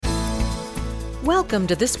Welcome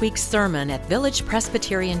to this week's sermon at Village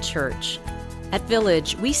Presbyterian Church. At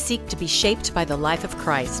Village, we seek to be shaped by the life of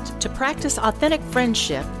Christ, to practice authentic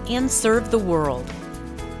friendship, and serve the world.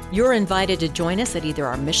 You're invited to join us at either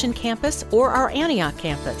our Mission Campus or our Antioch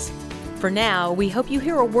campus. For now, we hope you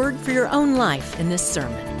hear a word for your own life in this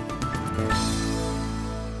sermon.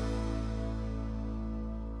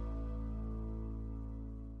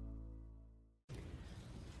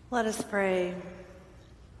 Let us pray.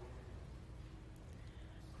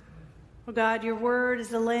 Oh God, your word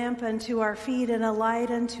is a lamp unto our feet and a light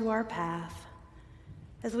unto our path.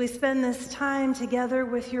 As we spend this time together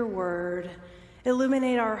with your word,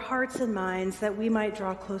 illuminate our hearts and minds that we might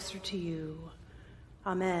draw closer to you.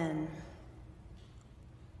 Amen.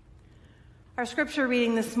 Our scripture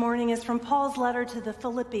reading this morning is from Paul's letter to the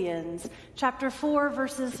Philippians, chapter 4,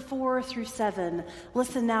 verses 4 through 7.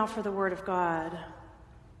 Listen now for the word of God.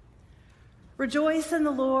 Rejoice in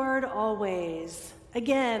the Lord always.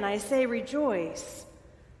 Again, I say rejoice.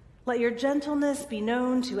 Let your gentleness be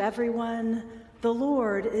known to everyone. The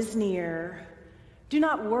Lord is near. Do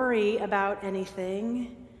not worry about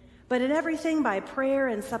anything, but in everything by prayer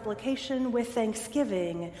and supplication with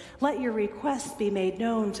thanksgiving, let your requests be made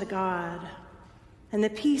known to God. And the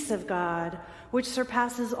peace of God, which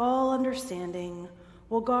surpasses all understanding,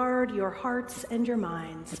 will guard your hearts and your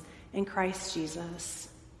minds in Christ Jesus.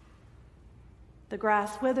 The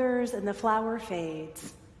grass withers and the flower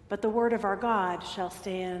fades, but the word of our God shall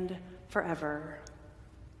stand forever.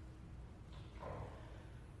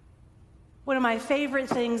 One of my favorite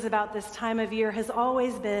things about this time of year has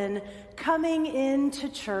always been coming into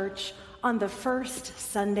church on the first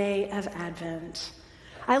Sunday of Advent.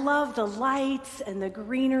 I love the lights and the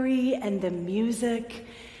greenery and the music.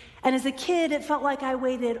 And as a kid, it felt like I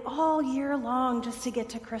waited all year long just to get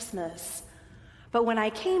to Christmas. But when I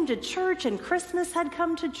came to church and Christmas had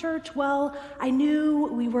come to church, well, I knew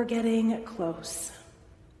we were getting close.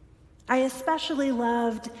 I especially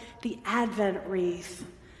loved the Advent wreath.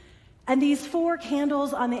 And these 4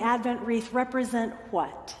 candles on the Advent wreath represent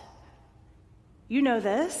what? You know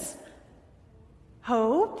this.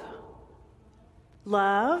 Hope,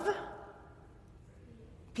 love,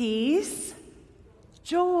 peace,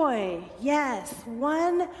 joy. Yes,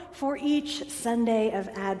 one for each Sunday of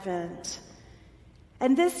Advent.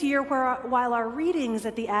 And this year, while our readings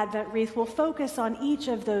at the Advent wreath will focus on each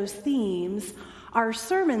of those themes, our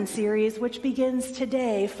sermon series, which begins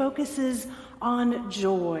today, focuses on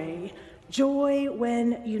joy. Joy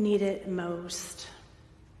when you need it most.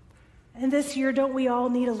 And this year, don't we all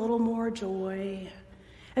need a little more joy?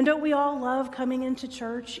 And don't we all love coming into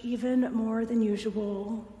church even more than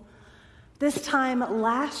usual? This time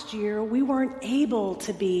last year, we weren't able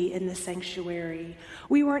to be in the sanctuary.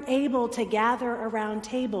 We weren't able to gather around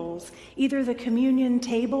tables, either the communion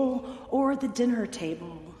table or the dinner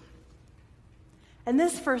table. And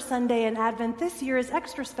this first Sunday in Advent this year is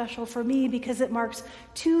extra special for me because it marks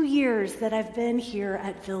 2 years that I've been here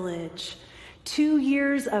at Village. 2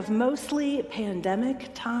 years of mostly pandemic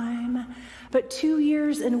time, but 2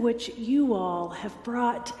 years in which you all have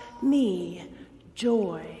brought me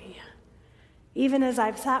joy. Even as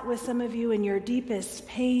I've sat with some of you in your deepest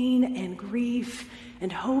pain and grief and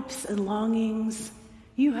hopes and longings,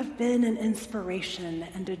 you have been an inspiration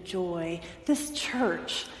and a joy. This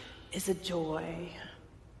church is a joy.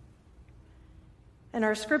 In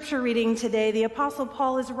our scripture reading today, the Apostle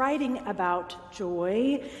Paul is writing about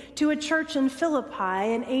joy to a church in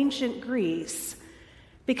Philippi in ancient Greece,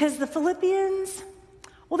 because the Philippians,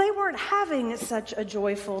 well, they weren't having such a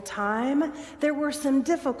joyful time. There were some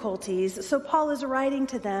difficulties. So Paul is writing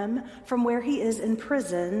to them from where he is in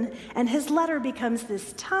prison, and his letter becomes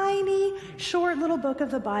this tiny, short little book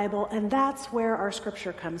of the Bible, and that's where our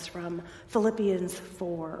scripture comes from, Philippians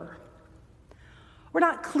 4. We're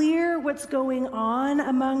not clear what's going on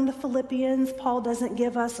among the Philippians. Paul doesn't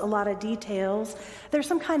give us a lot of details. There's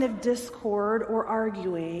some kind of discord or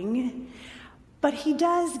arguing. But he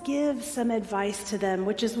does give some advice to them,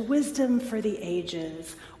 which is wisdom for the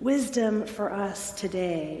ages, wisdom for us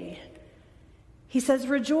today. He says,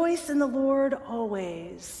 rejoice in the Lord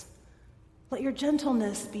always. Let your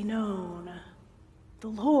gentleness be known. The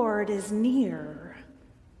Lord is near.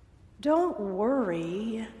 Don't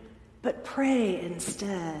worry, but pray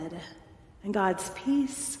instead, and God's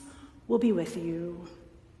peace will be with you.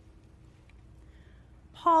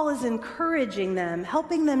 Paul is encouraging them,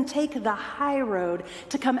 helping them take the high road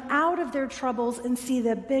to come out of their troubles and see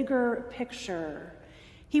the bigger picture.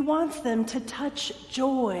 He wants them to touch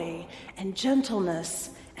joy and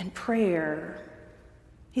gentleness and prayer.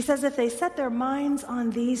 He says if they set their minds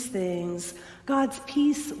on these things, God's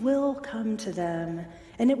peace will come to them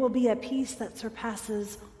and it will be a peace that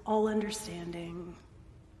surpasses all understanding.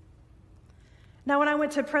 Now, when I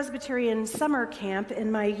went to Presbyterian summer camp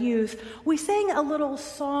in my youth, we sang a little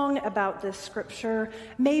song about this scripture.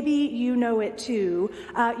 Maybe you know it too.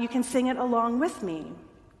 You can sing it along with me.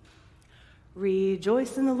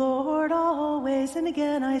 Rejoice in the Lord always, and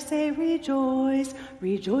again I say rejoice.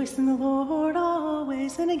 Rejoice in the Lord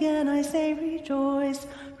always, and again I say rejoice.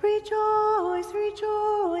 Rejoice,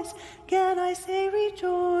 rejoice, again I say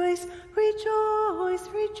rejoice. Rejoice,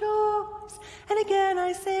 rejoice, and again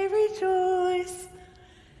I say rejoice.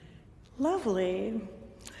 Lovely.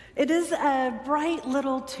 It is a bright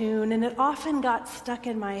little tune, and it often got stuck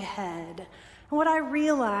in my head. And what I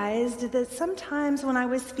realized is that sometimes when I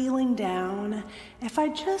was feeling down, if I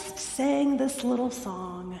just sang this little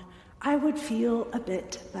song, I would feel a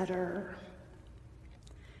bit better.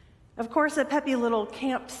 Of course, a peppy little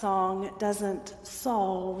camp song doesn't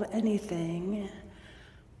solve anything.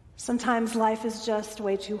 Sometimes life is just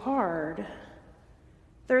way too hard.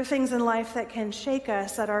 There are things in life that can shake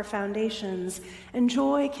us at our foundations, and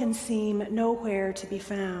joy can seem nowhere to be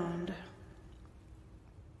found.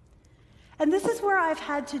 And this is where I've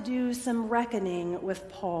had to do some reckoning with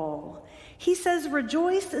Paul. He says,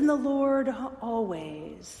 rejoice in the Lord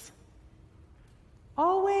always.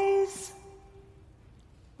 Always?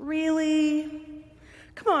 Really?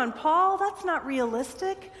 Come on, Paul, that's not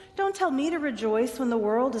realistic. Don't tell me to rejoice when the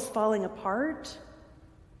world is falling apart.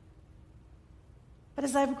 But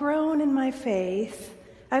as I've grown in my faith,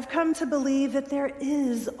 I've come to believe that there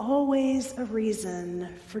is always a reason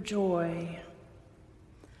for joy.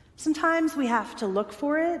 Sometimes we have to look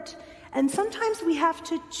for it, and sometimes we have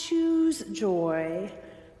to choose joy.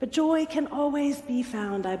 But joy can always be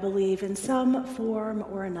found, I believe, in some form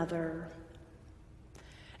or another.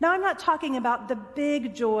 Now, I'm not talking about the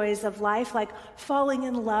big joys of life, like falling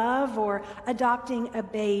in love or adopting a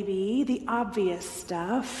baby, the obvious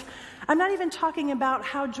stuff. I'm not even talking about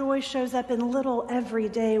how joy shows up in little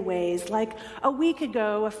everyday ways. Like a week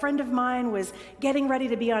ago, a friend of mine was getting ready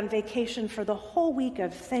to be on vacation for the whole week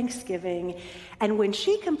of Thanksgiving. And when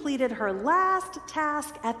she completed her last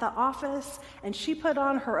task at the office and she put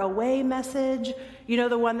on her away message, you know,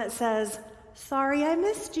 the one that says, "Sorry, I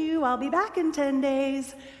missed you. I'll be back in 10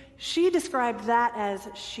 days. She described that as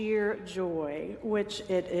sheer joy, which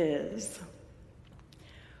it is.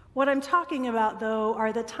 What I'm talking about, though,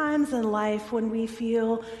 are the times in life when we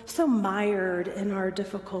feel so mired in our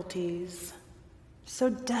difficulties, so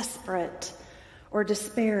desperate or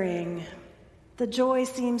despairing. The joy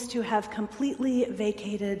seems to have completely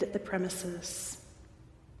vacated the premises.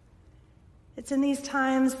 It's in these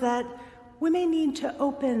times that we may need to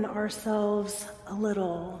open ourselves a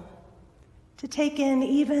little, to take in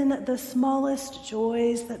even the smallest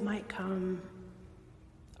joys that might come,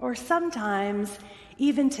 or sometimes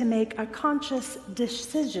even to make a conscious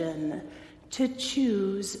decision to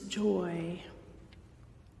choose joy.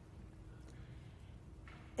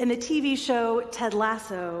 In the TV show Ted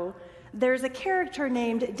Lasso, there's a character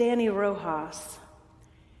named Danny Rojas.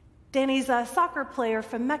 Danny's a soccer player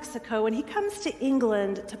from Mexico, and he comes to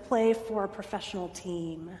England to play for a professional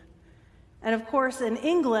team. And of course, in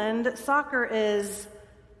England, soccer is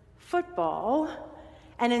football.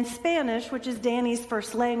 And in Spanish, which is Danny's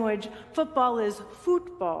first language, football is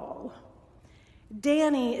futbol.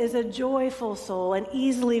 Danny is a joyful soul and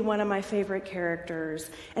easily one of my favorite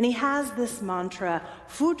characters. And he has this mantra,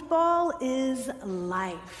 football is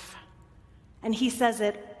life. And he says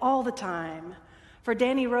it all the time. For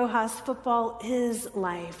Danny Rojas, football is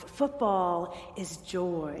life. Football is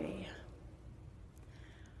joy.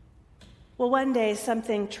 Well, one day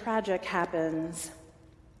something tragic happens.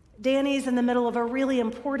 Danny's in the middle of a really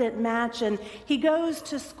important match, and he goes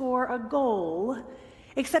to score a goal,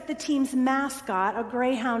 except the team's mascot, a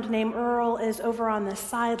greyhound named Earl, is over on the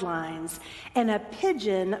sidelines, and a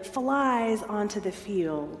pigeon flies onto the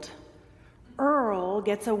field. Earl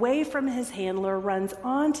gets away from his handler, runs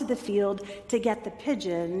onto the field to get the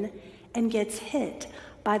pigeon, and gets hit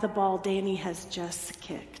by the ball Danny has just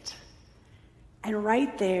kicked. And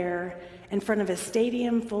right there, in front of a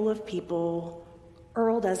stadium full of people,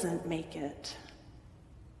 Earl doesn't make it.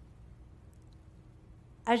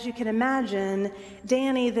 As you can imagine,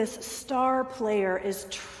 Danny, this star player, is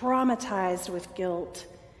traumatized with guilt.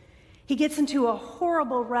 He gets into a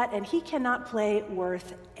horrible rut, and he cannot play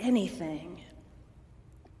worth anything.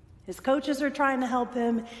 His coaches are trying to help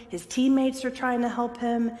him. His teammates are trying to help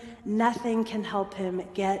him. Nothing can help him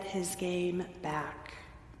get his game back.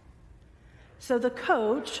 So the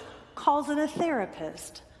coach calls in a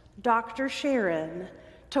therapist, Dr. Sharon,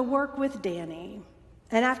 to work with Danny.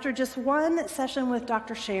 And after just one session with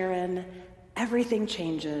Dr. Sharon, everything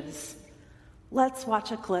changes. Let's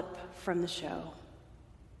watch a clip from the show.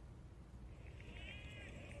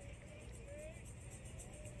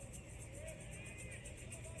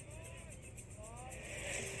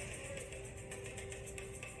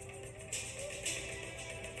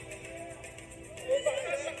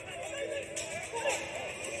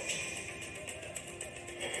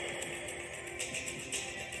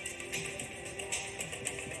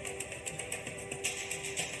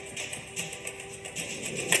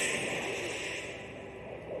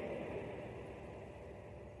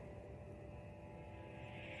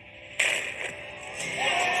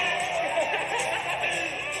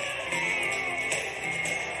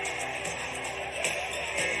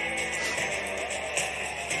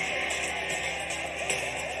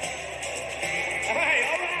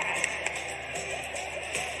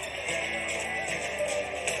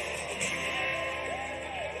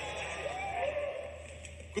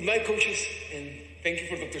 Good night, coaches, and thank you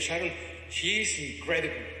for Dr. Sharon. She is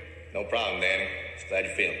incredible. No problem, Danny. Just glad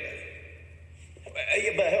you're feeling better.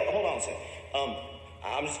 Yeah, but hold on a second.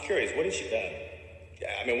 I'm just curious. What did she? What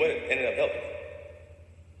ended up helping?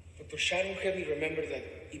 Dr. Sharon helped me remember that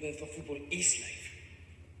even though football is life,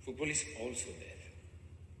 football is also death,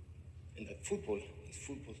 and that football is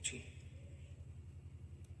football too.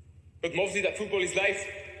 But mostly that football is life.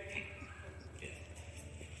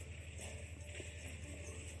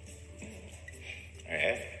 All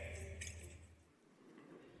right.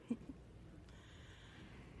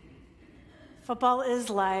 Football is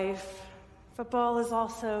life. Football is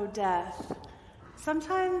also death.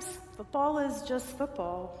 Sometimes football is just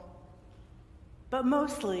football. But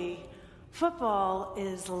mostly, football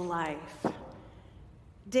is life.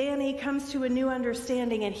 Danny comes to a new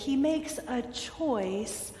understanding and he makes a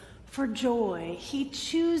choice for joy. He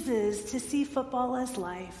chooses to see football as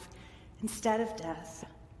life instead of death.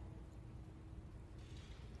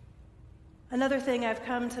 Another thing I've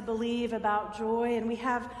come to believe about joy, and we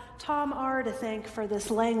have Tom R. to thank for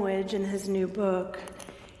this language in his new book,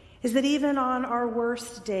 is that even on our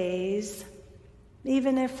worst days,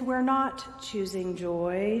 even if we're not choosing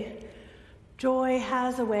joy, joy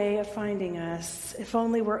has a way of finding us, if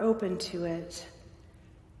only we're open to it.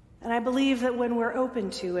 And I believe that when we're open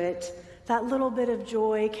to it, that little bit of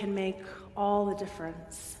joy can make all the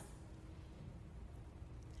difference.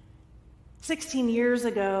 16 years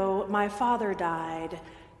ago, my father died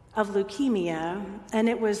of leukemia, and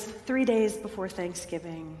it was 3 days before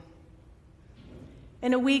Thanksgiving.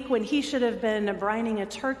 In a week when he should have been brining a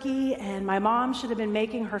turkey, and my mom should have been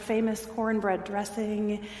making her famous cornbread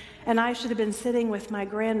dressing, and I should have been sitting with my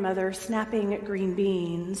grandmother snapping green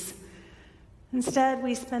beans. Instead,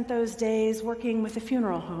 we spent those days working with a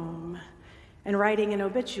funeral home and writing an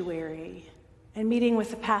obituary and meeting with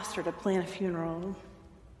the pastor to plan a funeral.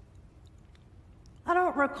 I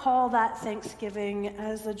don't recall that Thanksgiving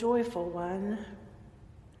as a joyful one.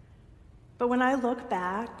 But when I look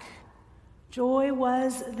back, joy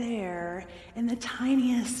was there in the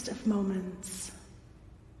tiniest of moments.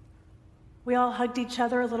 We all hugged each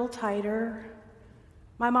other a little tighter.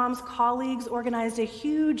 My mom's colleagues organized a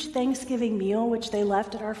huge Thanksgiving meal, which they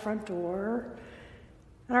left at our front door.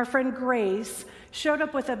 And our friend Grace showed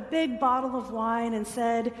up with a big bottle of wine and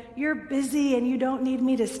said, "You're busy and you don't need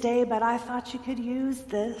me to stay, but I thought you could use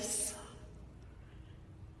this."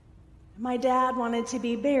 My dad wanted to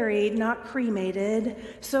be buried, not cremated,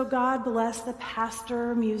 so God bless the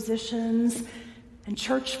pastor, musicians, and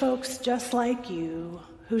church folks just like you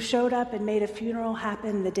who showed up and made a funeral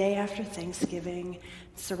happen the day after Thanksgiving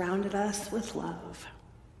and surrounded us with love.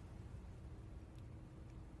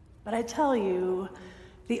 But I tell you,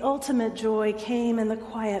 the ultimate joy came in the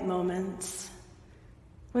quiet moments,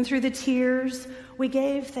 when through the tears we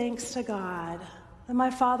gave thanks to God that my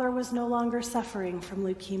father was no longer suffering from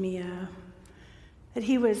leukemia, that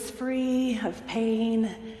he was free of pain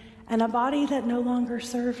and a body that no longer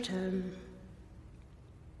served him.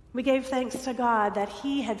 We gave thanks to God that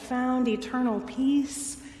he had found eternal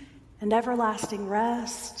peace and everlasting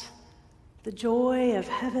rest, the joy of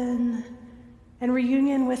heaven, and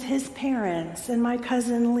reunion with his parents and my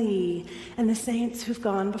cousin Lee and the saints who've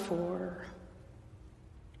gone before.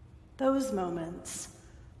 Those moments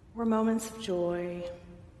were moments of joy.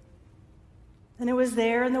 And it was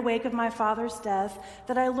there in the wake of my father's death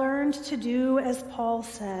that I learned to do as Paul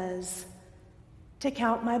says, to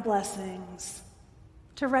count my blessings,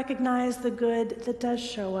 to recognize the good that does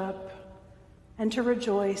show up, and to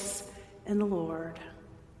rejoice in the Lord.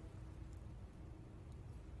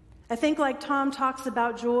 I think like Tom talks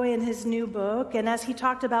about joy in his new book, and as he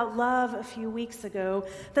talked about love a few weeks ago,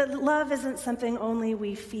 that love isn't something only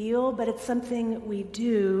we feel, but it's something we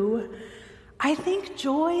do. I think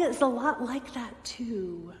joy is a lot like that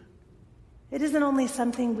too. It isn't only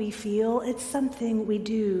something we feel, it's something we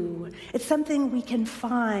do. It's something we can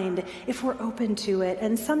find if we're open to it,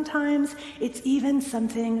 and sometimes it's even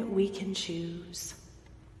something we can choose.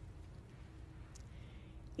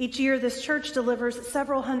 Each year, this church delivers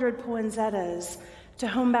several hundred poinsettias to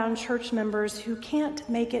homebound church members who can't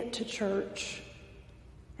make it to church.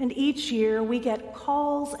 And each year, we get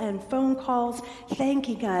calls and phone calls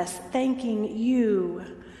thanking us, thanking you.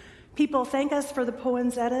 People thank us for the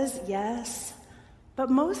poinsettias, yes, but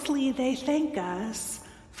mostly they thank us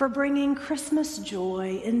for bringing Christmas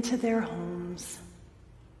joy into their homes.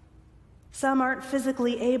 Some aren't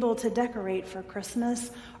physically able to decorate for Christmas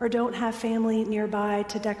or don't have family nearby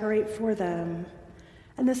to decorate for them.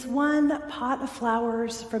 And this one pot of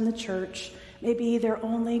flowers from the church may be their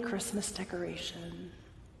only Christmas decoration.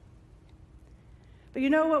 But you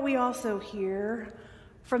know what we also hear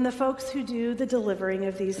from the folks who do the delivering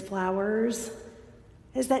of these flowers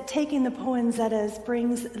is that taking the poinsettias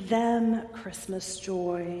brings them Christmas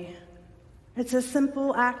joy. It's a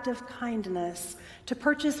simple act of kindness to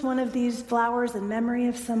purchase one of these flowers in memory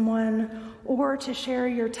of someone, or to share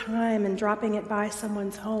your time in dropping it by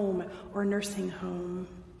someone's home or nursing home.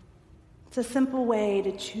 It's a simple way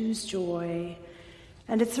to choose joy,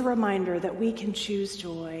 and it's a reminder that we can choose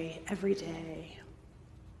joy every day.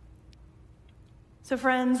 So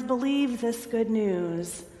friends, believe this good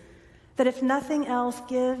news, that if nothing else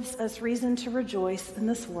gives us reason to rejoice in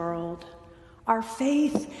this world, our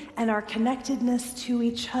faith and our connectedness to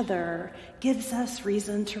each other gives us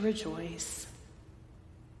reason to rejoice.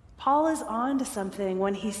 Paul is on to something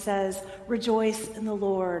when he says, rejoice in the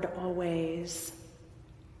Lord always.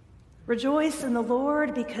 Rejoice in the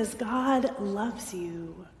Lord because God loves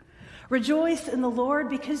you. Rejoice in the Lord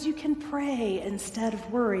because you can pray instead of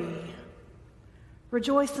worry.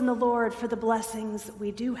 Rejoice in the Lord for the blessings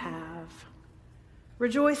we do have.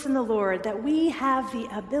 Rejoice in the Lord that we have the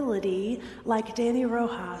ability, like Danny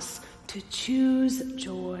Rojas, to choose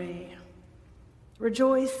joy.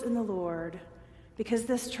 Rejoice in the Lord because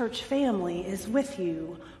this church family is with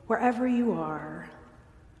you wherever you are.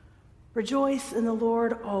 Rejoice in the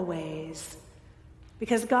Lord always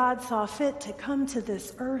because God saw fit to come to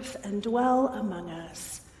this earth and dwell among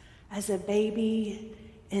us as a baby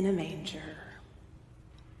in a manger.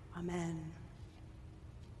 Amen.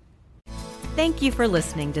 Thank you for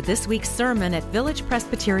listening to this week's sermon at Village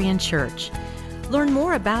Presbyterian Church. Learn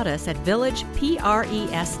more about us at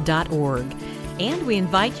villagepres.org, and we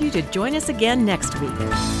invite you to join us again next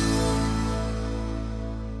week.